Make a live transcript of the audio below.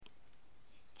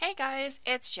guys,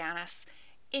 it's Janice.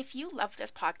 If you love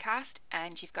this podcast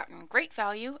and you've gotten great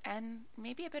value and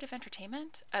maybe a bit of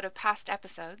entertainment out of past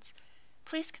episodes,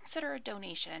 please consider a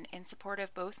donation in support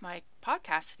of both my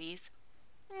podcast fees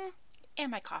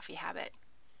and my coffee habit.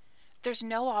 There's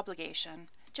no obligation.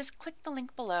 Just click the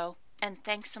link below, and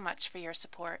thanks so much for your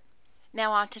support.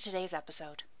 Now on to today's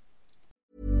episode.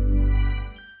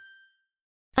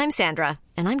 I'm Sandra,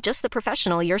 and I'm just the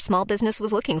professional your small business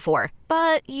was looking for.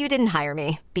 But you didn't hire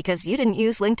me because you didn't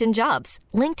use LinkedIn Jobs.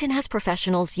 LinkedIn has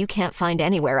professionals you can't find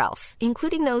anywhere else,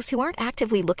 including those who aren't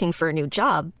actively looking for a new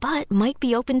job, but might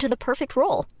be open to the perfect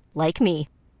role, like me.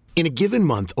 In a given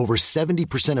month, over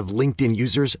 70% of LinkedIn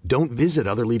users don't visit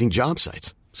other leading job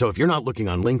sites. So if you're not looking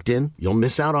on LinkedIn, you'll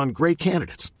miss out on great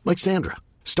candidates like Sandra.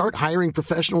 Start hiring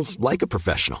professionals like a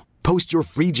professional. Post your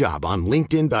free job on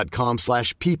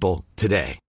linkedin.com/people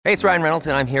today. Hey, it's Ryan Reynolds,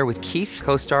 and I'm here with Keith,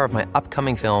 co-star of my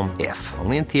upcoming film, If,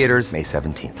 only in theaters May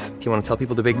 17th. Do you want to tell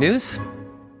people the big news?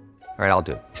 All right, I'll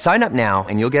do it. Sign up now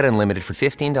and you'll get unlimited for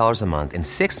 $15 a month and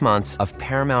 6 months of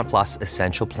Paramount Plus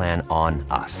Essential Plan on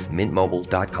us.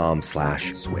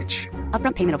 MintMobile.com/switch.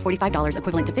 Upfront payment of $45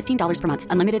 equivalent to $15 per month.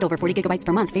 Unlimited over 40 gigabytes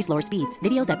per month. Face lower speeds.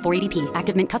 Videos at 480p.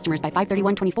 Active Mint customers by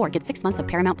 531.24 get 6 months of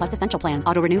Paramount Plus Essential Plan.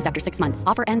 Auto renews after 6 months.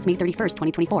 Offer ends May 31st,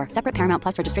 2024. Separate Paramount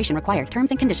Plus registration required. Terms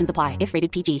and conditions apply if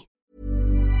rated PG.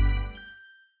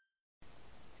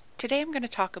 Today I'm going to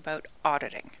talk about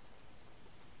auditing.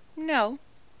 No,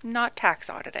 not tax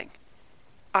auditing.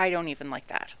 I don't even like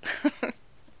that.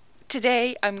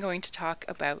 Today I'm going to talk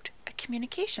about a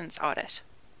communications audit.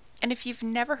 And if you've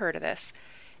never heard of this,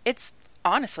 it's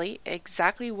honestly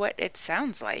exactly what it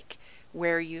sounds like,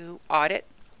 where you audit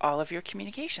all of your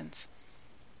communications.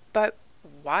 But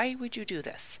why would you do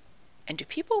this? And do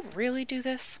people really do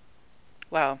this?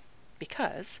 Well,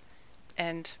 because,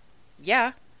 and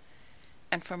yeah.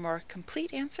 And for more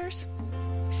complete answers,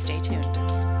 stay tuned.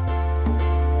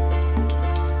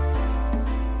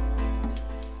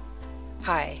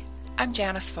 Hi, I'm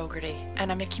Janice Fogarty,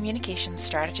 and I'm a communications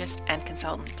strategist and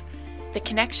consultant. The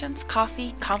Connections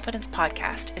Coffee Confidence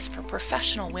podcast is for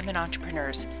professional women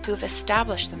entrepreneurs who have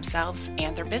established themselves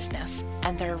and their business,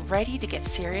 and they're ready to get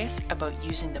serious about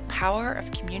using the power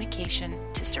of communication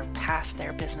to surpass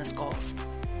their business goals.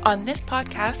 On this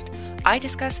podcast, I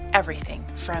discuss everything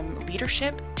from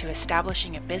leadership to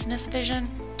establishing a business vision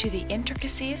to the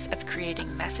intricacies of creating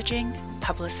messaging,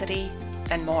 publicity,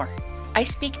 and more. I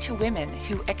speak to women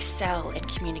who excel in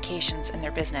communications in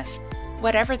their business,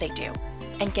 whatever they do,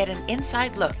 and get an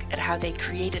inside look at how they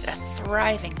created a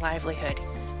thriving livelihood.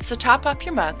 So top up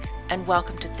your mug and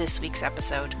welcome to this week's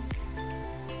episode.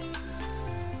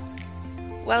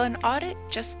 Well, an audit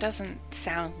just doesn't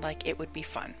sound like it would be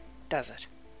fun, does it?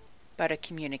 But a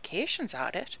communications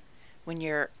audit, when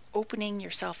you're opening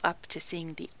yourself up to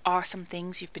seeing the awesome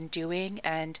things you've been doing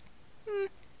and,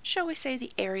 shall we say,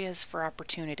 the areas for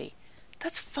opportunity,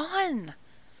 that's fun.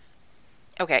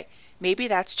 Okay, maybe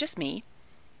that's just me,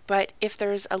 but if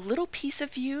there's a little piece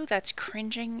of you that's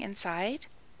cringing inside,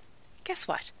 guess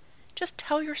what? Just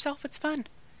tell yourself it's fun.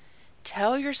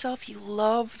 Tell yourself you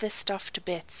love this stuff to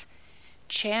bits.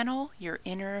 Channel your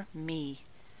inner me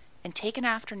and take an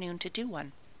afternoon to do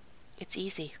one. It's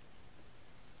easy.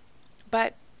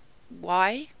 But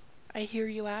why, I hear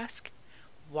you ask?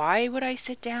 Why would I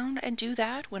sit down and do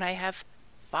that when I have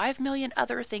 5 million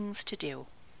other things to do?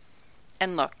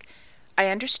 And look, I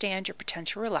understand your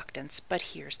potential reluctance,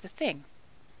 but here's the thing.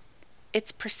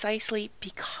 It's precisely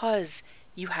because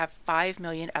you have 5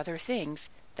 million other things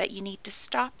that you need to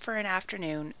stop for an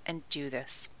afternoon and do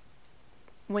this.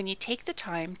 When you take the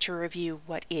time to review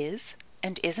what is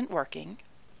and isn't working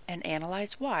and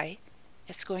analyze why,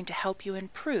 it's going to help you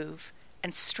improve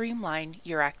and streamline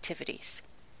your activities.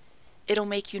 It'll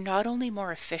make you not only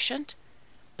more efficient,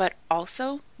 but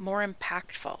also more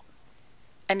impactful.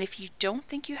 And if you don't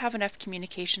think you have enough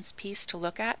communications piece to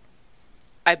look at,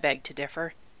 I beg to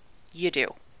differ. You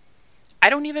do. I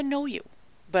don't even know you,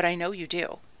 but I know you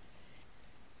do.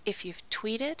 If you've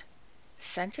tweeted,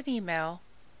 sent an email,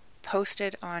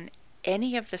 posted on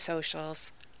any of the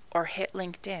socials, or hit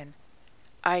LinkedIn,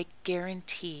 I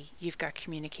guarantee you've got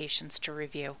communications to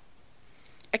review.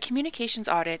 A communications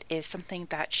audit is something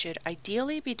that should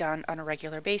ideally be done on a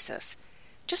regular basis.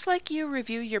 Just like you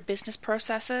review your business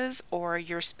processes or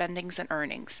your spendings and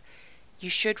earnings,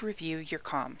 you should review your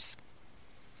comms.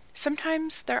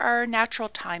 Sometimes there are natural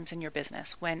times in your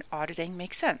business when auditing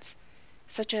makes sense,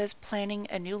 such as planning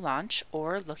a new launch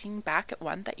or looking back at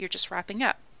one that you're just wrapping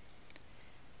up.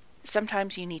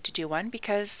 Sometimes you need to do one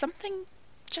because something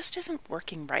just isn't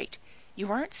working right.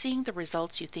 You aren't seeing the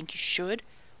results you think you should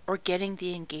or getting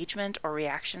the engagement or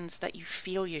reactions that you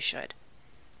feel you should.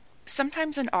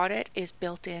 Sometimes an audit is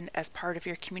built in as part of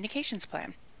your communications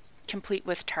plan, complete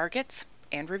with targets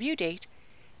and review date,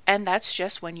 and that's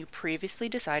just when you previously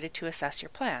decided to assess your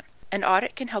plan. An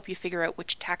audit can help you figure out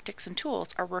which tactics and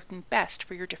tools are working best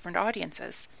for your different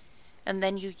audiences, and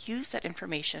then you use that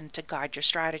information to guide your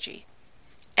strategy.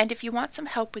 And if you want some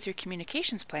help with your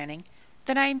communications planning,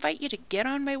 then I invite you to get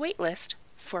on my waitlist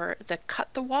for the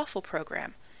Cut the Waffle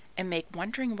program and make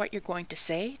wondering what you're going to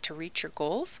say to reach your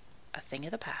goals a thing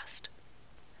of the past.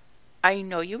 I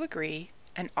know you agree,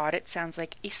 an audit sounds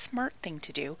like a smart thing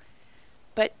to do,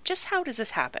 but just how does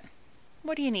this happen?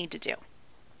 What do you need to do?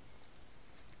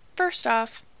 First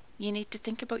off, you need to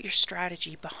think about your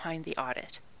strategy behind the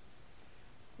audit.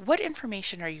 What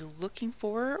information are you looking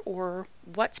for, or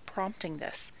what's prompting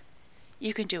this?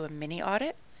 You can do a mini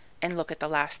audit and look at the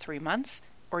last 3 months,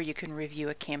 or you can review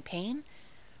a campaign,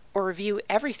 or review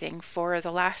everything for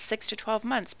the last 6 to 12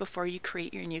 months before you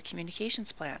create your new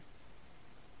communications plan.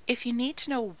 If you need to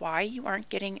know why you aren't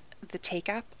getting the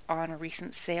take-up on a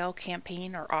recent sale,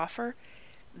 campaign, or offer,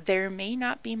 there may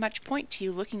not be much point to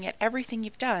you looking at everything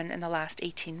you've done in the last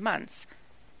 18 months,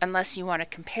 unless you want to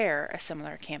compare a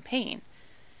similar campaign.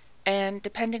 And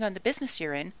depending on the business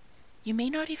you're in, you may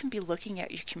not even be looking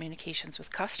at your communications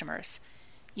with customers.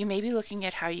 You may be looking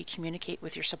at how you communicate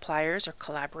with your suppliers or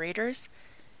collaborators,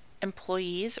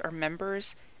 employees or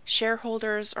members,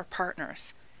 shareholders or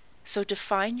partners. So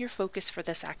define your focus for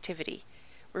this activity.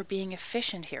 We're being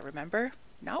efficient here, remember?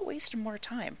 Not wasting more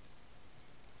time.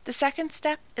 The second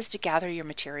step is to gather your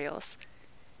materials.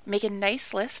 Make a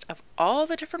nice list of all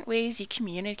the different ways you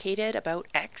communicated about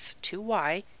X to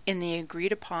Y in the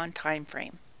agreed upon time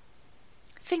frame.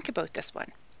 Think about this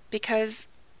one, because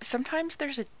sometimes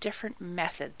there's a different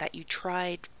method that you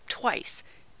tried twice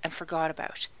and forgot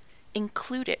about.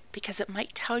 Include it because it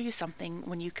might tell you something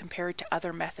when you compare it to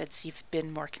other methods you've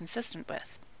been more consistent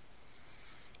with.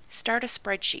 Start a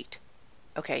spreadsheet.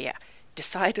 Okay, yeah,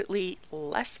 decidedly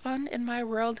less fun in my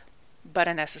world, but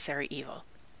a necessary evil.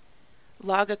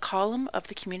 Log a column of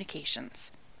the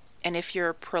communications. And if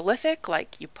you're prolific,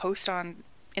 like you post on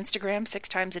Instagram 6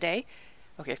 times a day,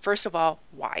 okay, first of all,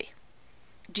 why?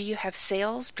 Do you have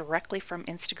sales directly from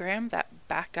Instagram that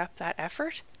back up that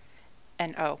effort?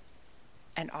 And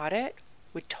an audit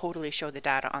would totally show the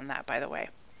data on that, by the way.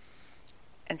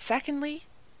 And secondly,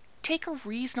 take a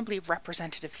reasonably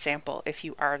representative sample if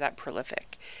you are that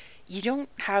prolific. You don't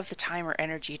have the time or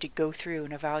energy to go through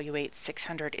and evaluate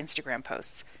 600 Instagram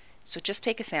posts, so just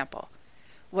take a sample.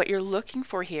 What you're looking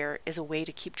for here is a way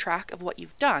to keep track of what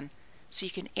you've done so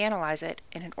you can analyze it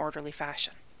in an orderly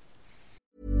fashion.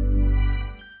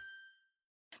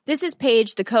 This is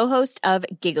Paige, the co-host of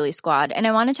Giggly Squad, and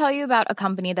I want to tell you about a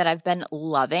company that I've been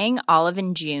loving, Olive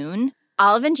 & June.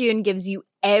 Olive & June gives you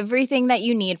everything that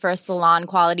you need for a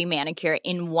salon-quality manicure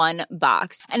in one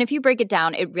box. And if you break it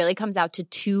down, it really comes out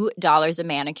to $2 a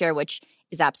manicure, which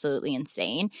is absolutely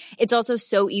insane. It's also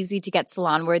so easy to get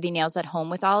salon-worthy nails at home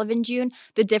with Olive & June.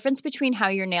 The difference between how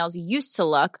your nails used to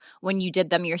look when you did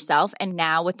them yourself and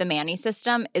now with the Mani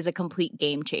system is a complete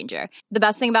game changer. The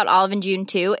best thing about Olive & June,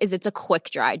 too, is it's a quick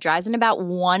dry. Dries in about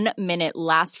 1 minute,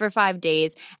 lasts for 5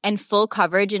 days, and full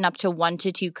coverage in up to 1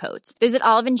 to 2 coats. Visit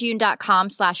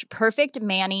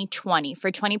oliveandjune.com/perfectmani20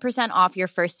 for 20% off your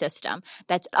first system.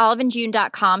 That's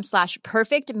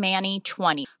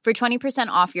oliveandjune.com/perfectmani20 for 20%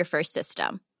 off your first system.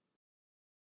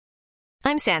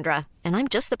 I'm Sandra, and I'm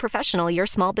just the professional your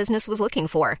small business was looking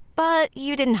for. But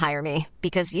you didn't hire me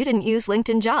because you didn't use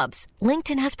LinkedIn Jobs.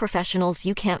 LinkedIn has professionals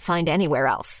you can't find anywhere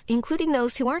else, including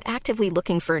those who aren't actively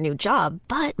looking for a new job,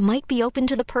 but might be open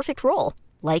to the perfect role,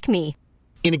 like me.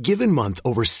 In a given month,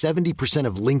 over 70%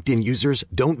 of LinkedIn users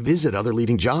don't visit other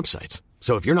leading job sites.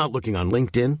 So if you're not looking on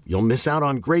LinkedIn, you'll miss out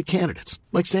on great candidates,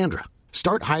 like Sandra.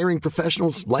 Start hiring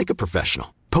professionals like a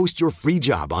professional. Post your free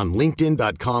job on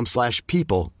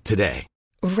linkedin.com/people today.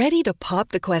 Ready to pop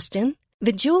the question?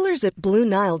 The jewelers at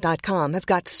BlueNile.com have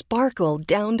got sparkle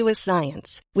down to a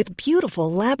science with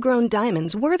beautiful lab-grown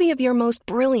diamonds worthy of your most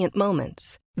brilliant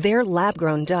moments. Their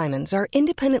lab-grown diamonds are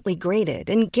independently graded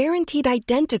and guaranteed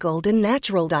identical to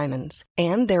natural diamonds,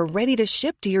 and they're ready to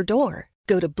ship to your door.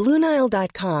 Go to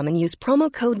BlueNile.com and use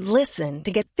promo code LISTEN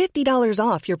to get $50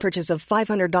 off your purchase of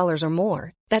 $500 or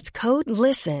more. That's code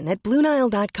LISTEN at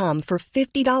BlueNile.com for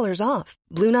 $50 off.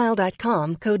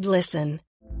 BlueNile.com, code LISTEN.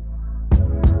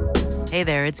 Hey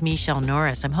there, it's Michelle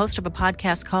Norris. I'm host of a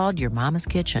podcast called Your Mama's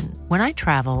Kitchen. When I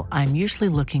travel, I'm usually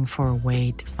looking for a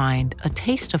way to find a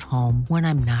taste of home when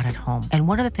I'm not at home. And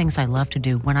one of the things I love to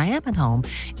do when I am at home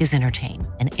is entertain.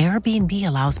 And Airbnb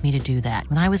allows me to do that.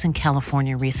 When I was in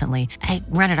California recently, I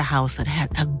rented a house that had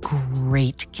a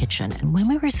great kitchen. And when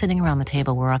we were sitting around the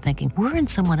table, we were all thinking, we're in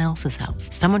someone else's house.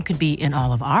 Someone could be in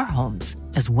all of our homes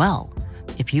as well.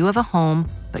 If you have a home,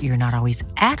 but you're not always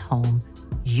at home,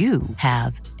 you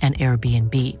have an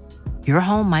Airbnb. Your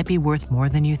home might be worth more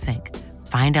than you think.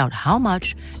 Find out how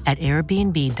much at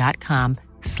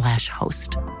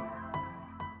airbnb.com/host.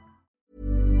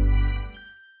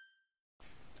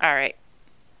 All right.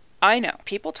 I know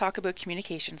people talk about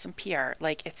communications and PR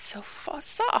like it's so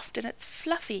soft and it's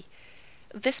fluffy.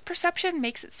 This perception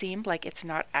makes it seem like it's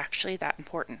not actually that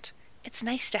important. It's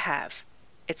nice to have.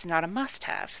 It's not a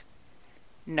must-have.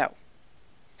 No.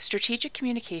 Strategic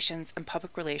communications and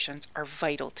public relations are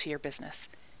vital to your business.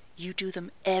 You do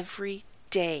them every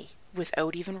day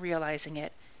without even realizing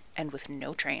it and with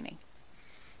no training.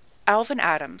 Alvin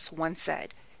Adams once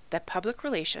said that public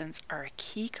relations are a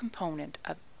key component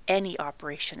of any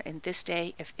operation in this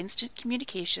day of instant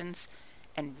communications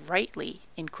and rightly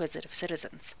inquisitive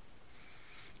citizens.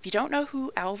 If you don't know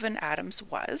who Alvin Adams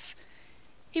was,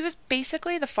 he was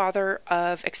basically the father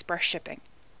of express shipping.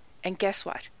 And guess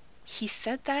what? He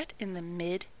said that in the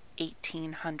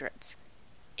mid-1800s.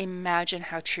 Imagine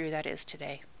how true that is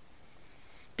today.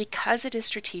 Because it is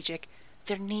strategic,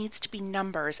 there needs to be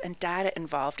numbers and data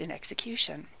involved in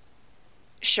execution.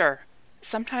 Sure,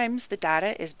 sometimes the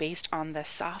data is based on the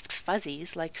soft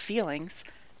fuzzies like feelings,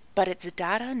 but it's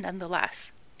data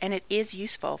nonetheless, and it is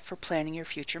useful for planning your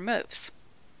future moves.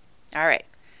 All right,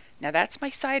 now that's my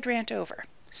side rant over,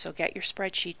 so get your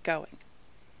spreadsheet going.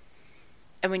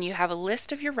 And when you have a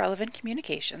list of your relevant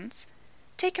communications,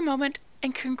 take a moment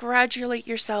and congratulate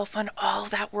yourself on all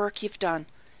that work you've done.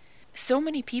 So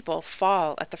many people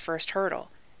fall at the first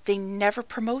hurdle. They never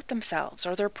promote themselves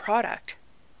or their product,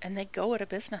 and they go out of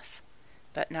business.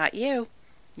 But not you.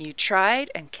 You tried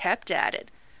and kept at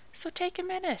it. So take a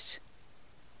minute.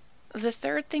 The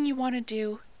third thing you want to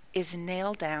do is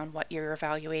nail down what you're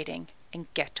evaluating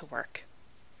and get to work.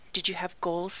 Did you have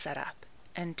goals set up?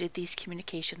 And did these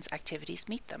communications activities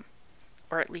meet them,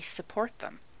 or at least support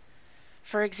them?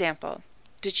 For example,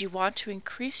 did you want to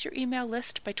increase your email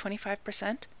list by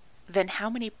 25%? Then how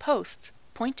many posts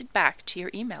pointed back to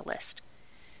your email list?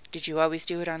 Did you always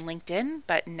do it on LinkedIn,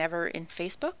 but never in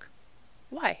Facebook?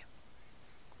 Why?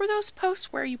 Were those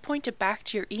posts where you pointed back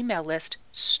to your email list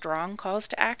strong calls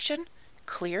to action,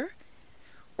 clear?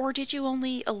 Or did you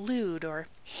only allude or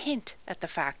hint at the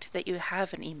fact that you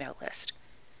have an email list?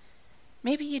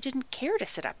 Maybe you didn't care to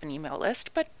set up an email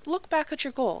list, but look back at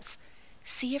your goals.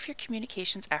 See if your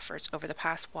communications efforts over the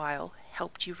past while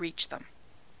helped you reach them.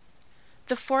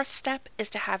 The fourth step is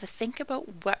to have a think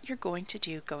about what you're going to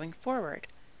do going forward.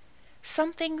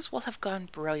 Some things will have gone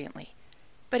brilliantly,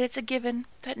 but it's a given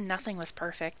that nothing was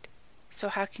perfect. So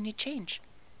how can you change?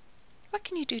 What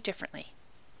can you do differently?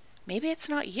 Maybe it's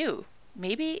not you.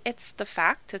 Maybe it's the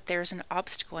fact that there's an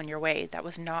obstacle in your way that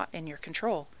was not in your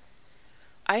control.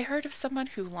 I heard of someone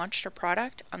who launched a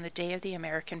product on the day of the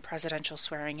American presidential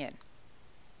swearing-in.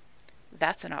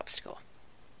 That's an obstacle.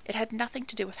 It had nothing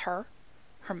to do with her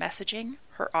messaging,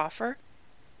 her offer,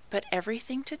 but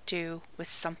everything to do with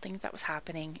something that was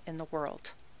happening in the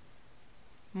world.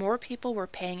 More people were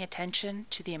paying attention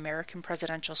to the American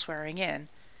presidential swearing-in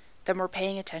than were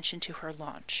paying attention to her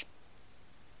launch.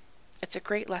 It's a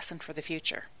great lesson for the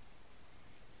future.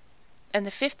 And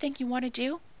the fifth thing you want to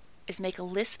do is make a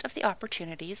list of the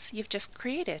opportunities you've just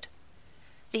created.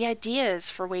 The ideas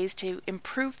for ways to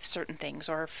improve certain things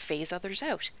or phase others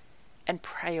out, and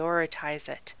prioritize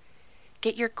it.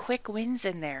 Get your quick wins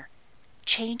in there.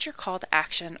 Change your call to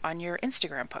action on your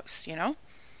Instagram posts,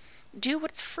 Do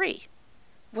what's free,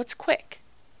 what's quick,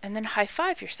 and then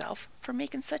high-five yourself for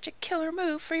making such a killer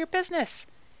move for your business.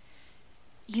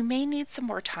 You may need some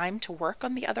more time to work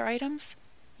on the other items.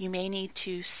 You may need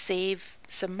to save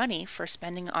some money for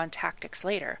spending on tactics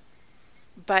later.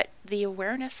 But the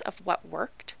awareness of what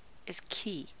worked is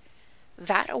key.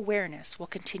 That awareness will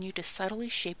continue to subtly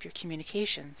shape your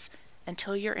communications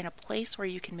until you're in a place where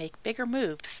you can make bigger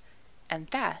moves, and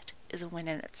that is a win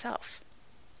in itself.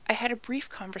 I had a brief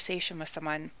conversation with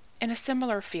someone in a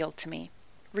similar field to me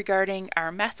regarding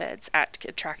our methods at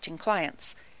attracting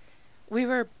clients. We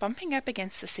were bumping up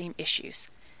against the same issues,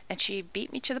 and she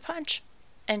beat me to the punch.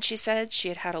 And she said she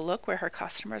had had a look where her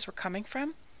customers were coming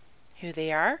from, who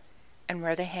they are, and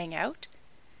where they hang out.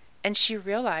 And she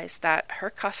realized that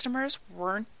her customers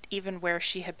weren't even where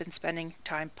she had been spending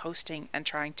time posting and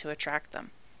trying to attract them.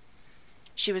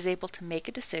 She was able to make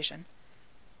a decision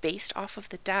based off of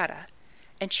the data,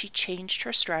 and she changed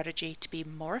her strategy to be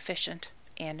more efficient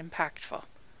and impactful.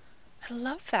 I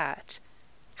love that.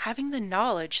 Having the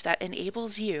knowledge that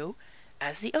enables you,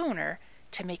 as the owner,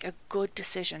 to make a good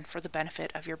decision for the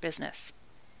benefit of your business.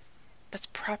 That's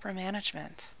proper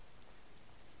management.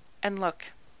 And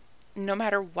look, no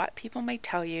matter what people might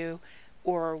tell you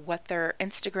or what their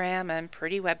Instagram and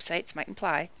pretty websites might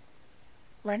imply,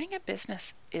 running a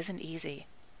business isn't easy.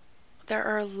 There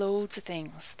are loads of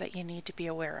things that you need to be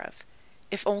aware of,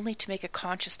 if only to make a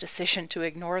conscious decision to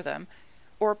ignore them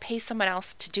or pay someone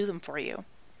else to do them for you.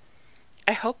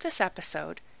 I hope this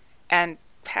episode, and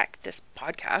heck, this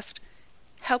podcast,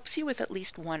 helps you with at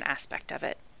least one aspect of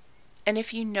it. And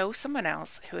if you know someone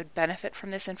else who would benefit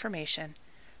from this information,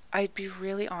 I'd be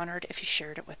really honored if you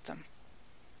shared it with them.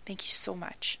 Thank you so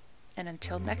much. And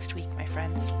until next week, my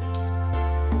friends.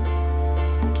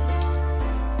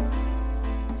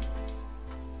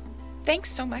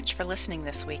 Thanks so much for listening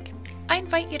this week. I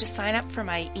invite you to sign up for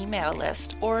my email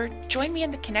list or join me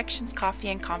in the Connections Coffee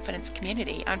and Confidence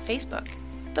community on Facebook.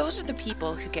 Those are the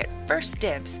people who get first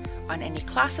dibs on any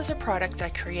classes or products I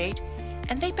create,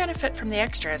 and they benefit from the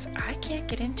extras I can't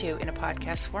get into in a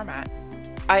podcast format.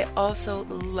 I also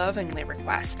lovingly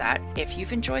request that if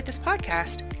you've enjoyed this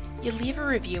podcast, you leave a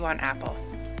review on Apple.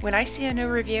 When I see a new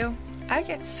review, I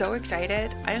get so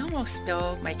excited I almost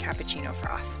spill my cappuccino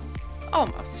froth.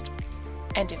 Almost.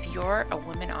 And if you're a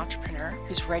woman entrepreneur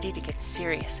who's ready to get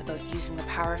serious about using the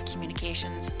power of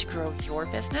communications to grow your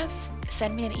business,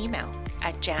 send me an email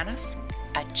at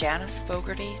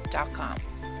janice@janicefogarty.com.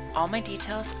 All my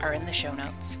details are in the show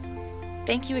notes.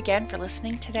 Thank you again for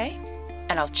listening today,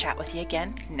 and I'll chat with you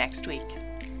again next week.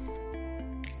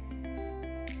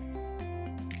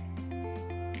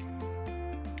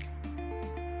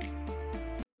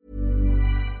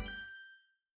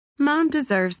 Mom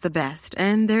deserves the best,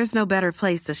 and there's no better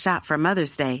place to shop for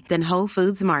Mother's Day than Whole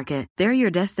Foods Market. They're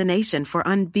your destination for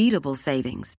unbeatable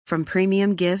savings, from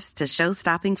premium gifts to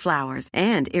show-stopping flowers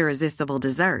and irresistible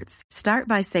desserts. Start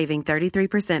by saving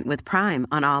 33% with Prime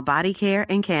on all body care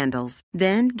and candles.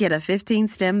 Then get a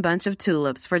 15-stem bunch of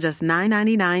tulips for just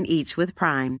 $9.99 each with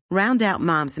Prime. Round out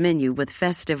Mom's menu with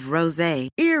festive rosé,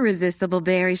 irresistible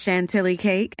berry chantilly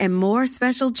cake, and more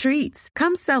special treats.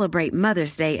 Come celebrate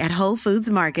Mother's Day at Whole Foods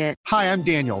Market. Hi, I'm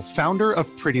Daniel, founder of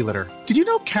Pretty Litter. Did you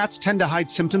know cats tend to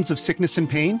hide symptoms of sickness and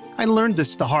pain? I learned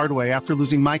this the hard way after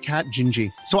losing my cat,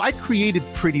 Gingy. So I created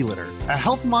Pretty Litter, a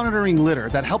health monitoring litter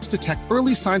that helps detect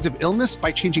early signs of illness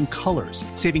by changing colors,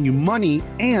 saving you money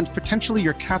and potentially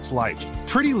your cat's life.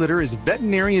 Pretty Litter is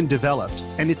veterinarian developed,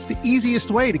 and it's the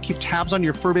easiest way to keep tabs on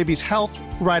your fur baby's health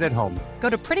right at home. Go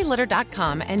to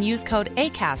prettylitter.com and use code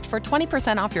ACAST for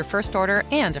 20% off your first order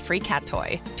and a free cat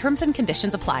toy. Terms and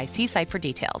conditions apply. See site for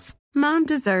details. Mom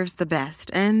deserves the best,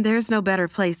 and there's no better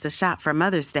place to shop for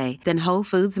Mother's Day than Whole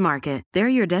Foods Market. They're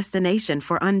your destination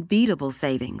for unbeatable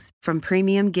savings, from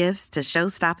premium gifts to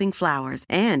show-stopping flowers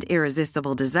and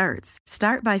irresistible desserts.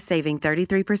 Start by saving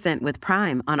 33% with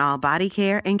Prime on all body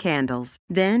care and candles.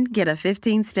 Then get a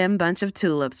 15-stem bunch of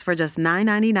tulips for just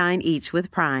 $9.99 each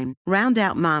with Prime. Round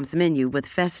out Mom's menu with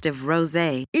festive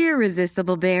rosé,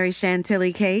 irresistible berry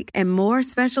chantilly cake, and more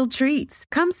special treats.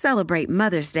 Come celebrate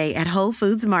Mother's Day at Whole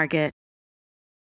Foods Market.